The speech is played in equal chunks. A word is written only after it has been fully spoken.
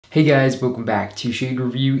Hey guys, welcome back to Shade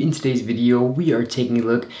Review. In today's video, we are taking a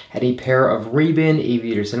look at a pair of Ray-Ban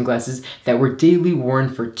Aviator sunglasses that were daily worn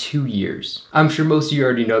for 2 years. I'm sure most of you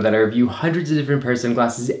already know that I review hundreds of different pairs of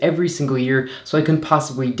sunglasses every single year, so I couldn't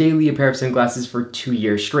possibly daily a pair of sunglasses for 2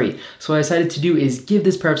 years straight. So what I decided to do is give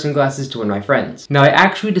this pair of sunglasses to one of my friends. Now I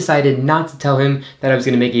actually decided not to tell him that I was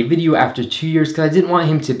going to make a video after 2 years because I didn't want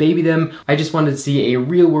him to baby them. I just wanted to see a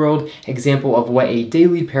real world example of what a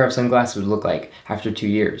daily pair of sunglasses would look like after 2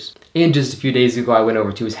 years. And just a few days ago, I went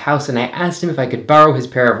over to his house and I asked him if I could borrow his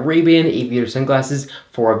pair of Ray-Ban Aviator sunglasses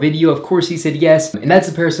for a video. Of course, he said yes. And that's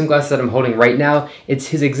the pair of sunglasses that I'm holding right now. It's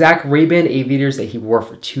his exact Ray-Ban Aviators that he wore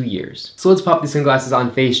for 2 years. So let's pop these sunglasses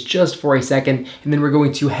on face just for a second, and then we're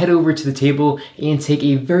going to head over to the table and take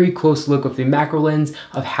a very close look with the macro lens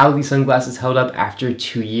of how these sunglasses held up after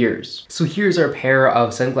 2 years. So here's our pair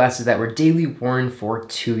of sunglasses that were daily worn for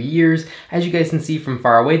 2 years. As you guys can see from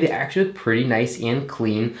far away, they actually look pretty nice and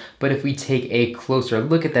clean. But if we take a closer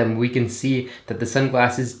look at them, we can see that the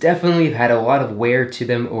sunglasses definitely have had a lot of wear to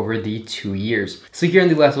them over the 2 years. So here on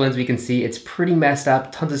the left lens, we can see it's pretty messed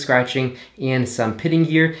up, tons of scratching and some pitting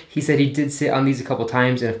here. He said he did sit on these a couple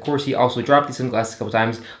times, and of course he also dropped these sunglasses a couple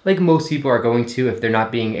times, like most people are going to if they're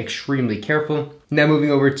not being extremely careful. Now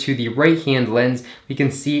moving over to the right hand lens, we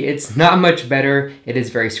can see it's not much better. It is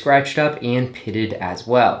very scratched up and pitted as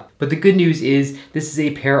well. But the good news is this is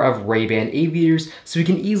a pair of Ray-Ban Aviators, so we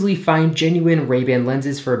can easily find genuine Ray-Ban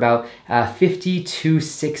lenses for about $50 to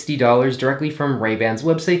 $60 directly from Ray-Ban's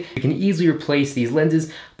website. You can easily replace these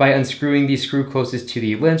lenses by unscrewing the screw closest to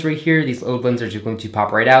the lens right here. These old lenses are just going to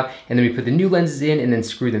pop right out, and then we put the new lenses in and then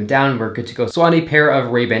screw them down. We're good to go. So on a pair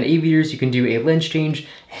of Ray-Ban Aviators, you can do a lens change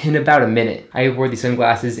in about a minute. I wore these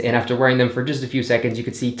sunglasses, and after wearing them for just a few seconds, you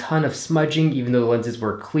could see a ton of smudging, even though the lenses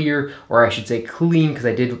were clear, or I should say clean, because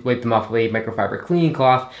I did wipe them off with a microfiber cleaning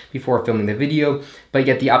cloth before filming the video. But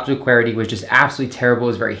yet the optical clarity was just absolutely terrible. It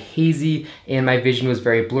was very hazy, and my vision was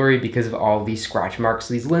very blurry because of all these scratch marks.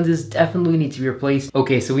 So these lenses definitely need to be replaced.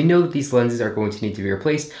 Okay, so we know that these lenses are going to need to be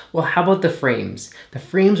replaced. Well, how about the frames? The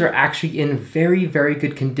frames are actually in very, very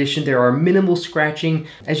good condition. There are minimal scratching.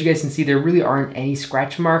 As you guys can see, there really aren't any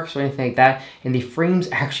scratch marks or anything like that, and the frames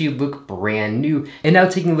actually look brand new. And now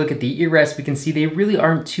taking a look at the ear rests, we can see they really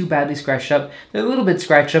aren't too badly scratched up. They're a little bit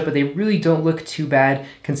scratched up, but they really don't look too bad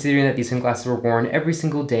considering that these sunglasses were worn every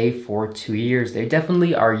single day for 2 years. They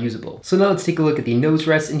definitely are usable. So now let's take a look at the nose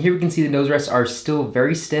rests, and here we can see the nose rests are still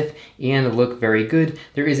very stiff and look very good.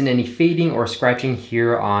 There isn't any fading or scratching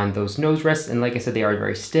here on those nose rests, and like I said, they are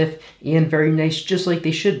very stiff and very nice, just like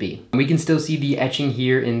they should be. We can still see the etching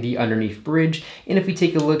here in the underneath bridge, and if we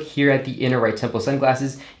take a look here at the inner right temple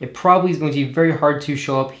sunglasses, it probably is going to be very hard to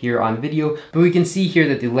show up here on video, but we can see here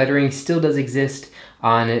that the lettering still does exist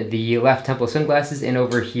on the left temple sunglasses, and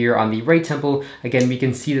over here on the right temple, again, we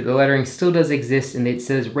can see that the lettering still does exist, and it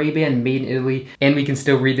says Ray-Ban made in Italy, and we can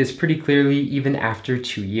still read this pretty clearly even after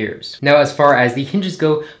 2 years. Now, as far as the hinges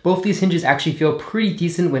go, both these hinges actually feel pretty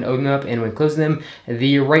decent when opening up and when closing them.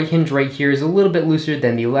 The right hinge right here is a little bit looser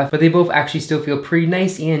than the left, but they both actually still feel pretty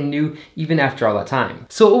nice and new even after all that time.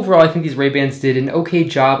 So overall, I think these Ray-Bans did an okay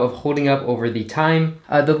job of holding up over the time.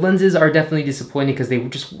 The lenses are definitely disappointing because they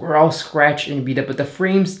just were all scratched and beat up, but the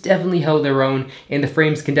frames definitely held their own, and the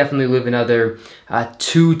frames can definitely live another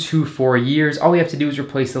 2 to 4 years. All we have to do is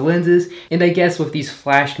replace the lenses, and I guess with these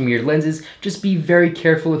flash mirrored lenses, just be very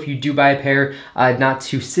careful if you do buy a pair not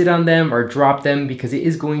to sit on them or drop them, because it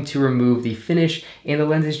is going to remove the finish, and the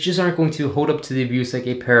lenses just aren't going to hold up to the abuse like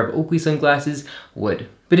a pair of Oakley sunglasses would.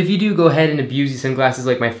 But if you do go ahead and abuse these sunglasses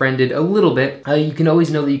like my friend did a little bit, you can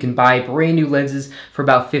always know that you can buy brand new lenses for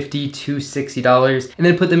about $50 to $60 and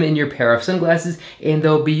then put them in your pair of sunglasses, and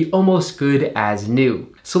they'll be almost good as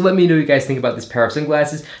new. So let me know what you guys think about this pair of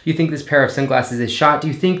sunglasses. Do you think this pair of sunglasses is shot? Do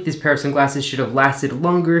you think this pair of sunglasses should have lasted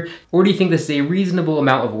longer? Or do you think this is a reasonable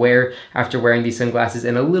amount of wear after wearing these sunglasses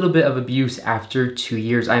and a little bit of abuse after 2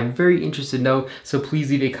 years? I'm very interested to know, so please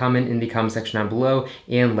leave a comment in the comment section down below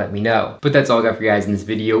and let me know. But that's all I got for you guys in this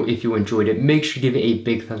video. If you enjoyed it, make sure to give it a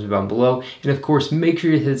big thumbs up down below. And of course, make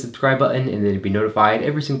sure to hit the subscribe button and then be notified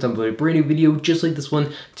every single time I upload a brand new video just like this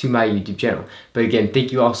one to my YouTube channel. But again,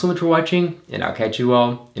 thank you all so much for watching, and I'll catch you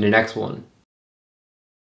all in the next one.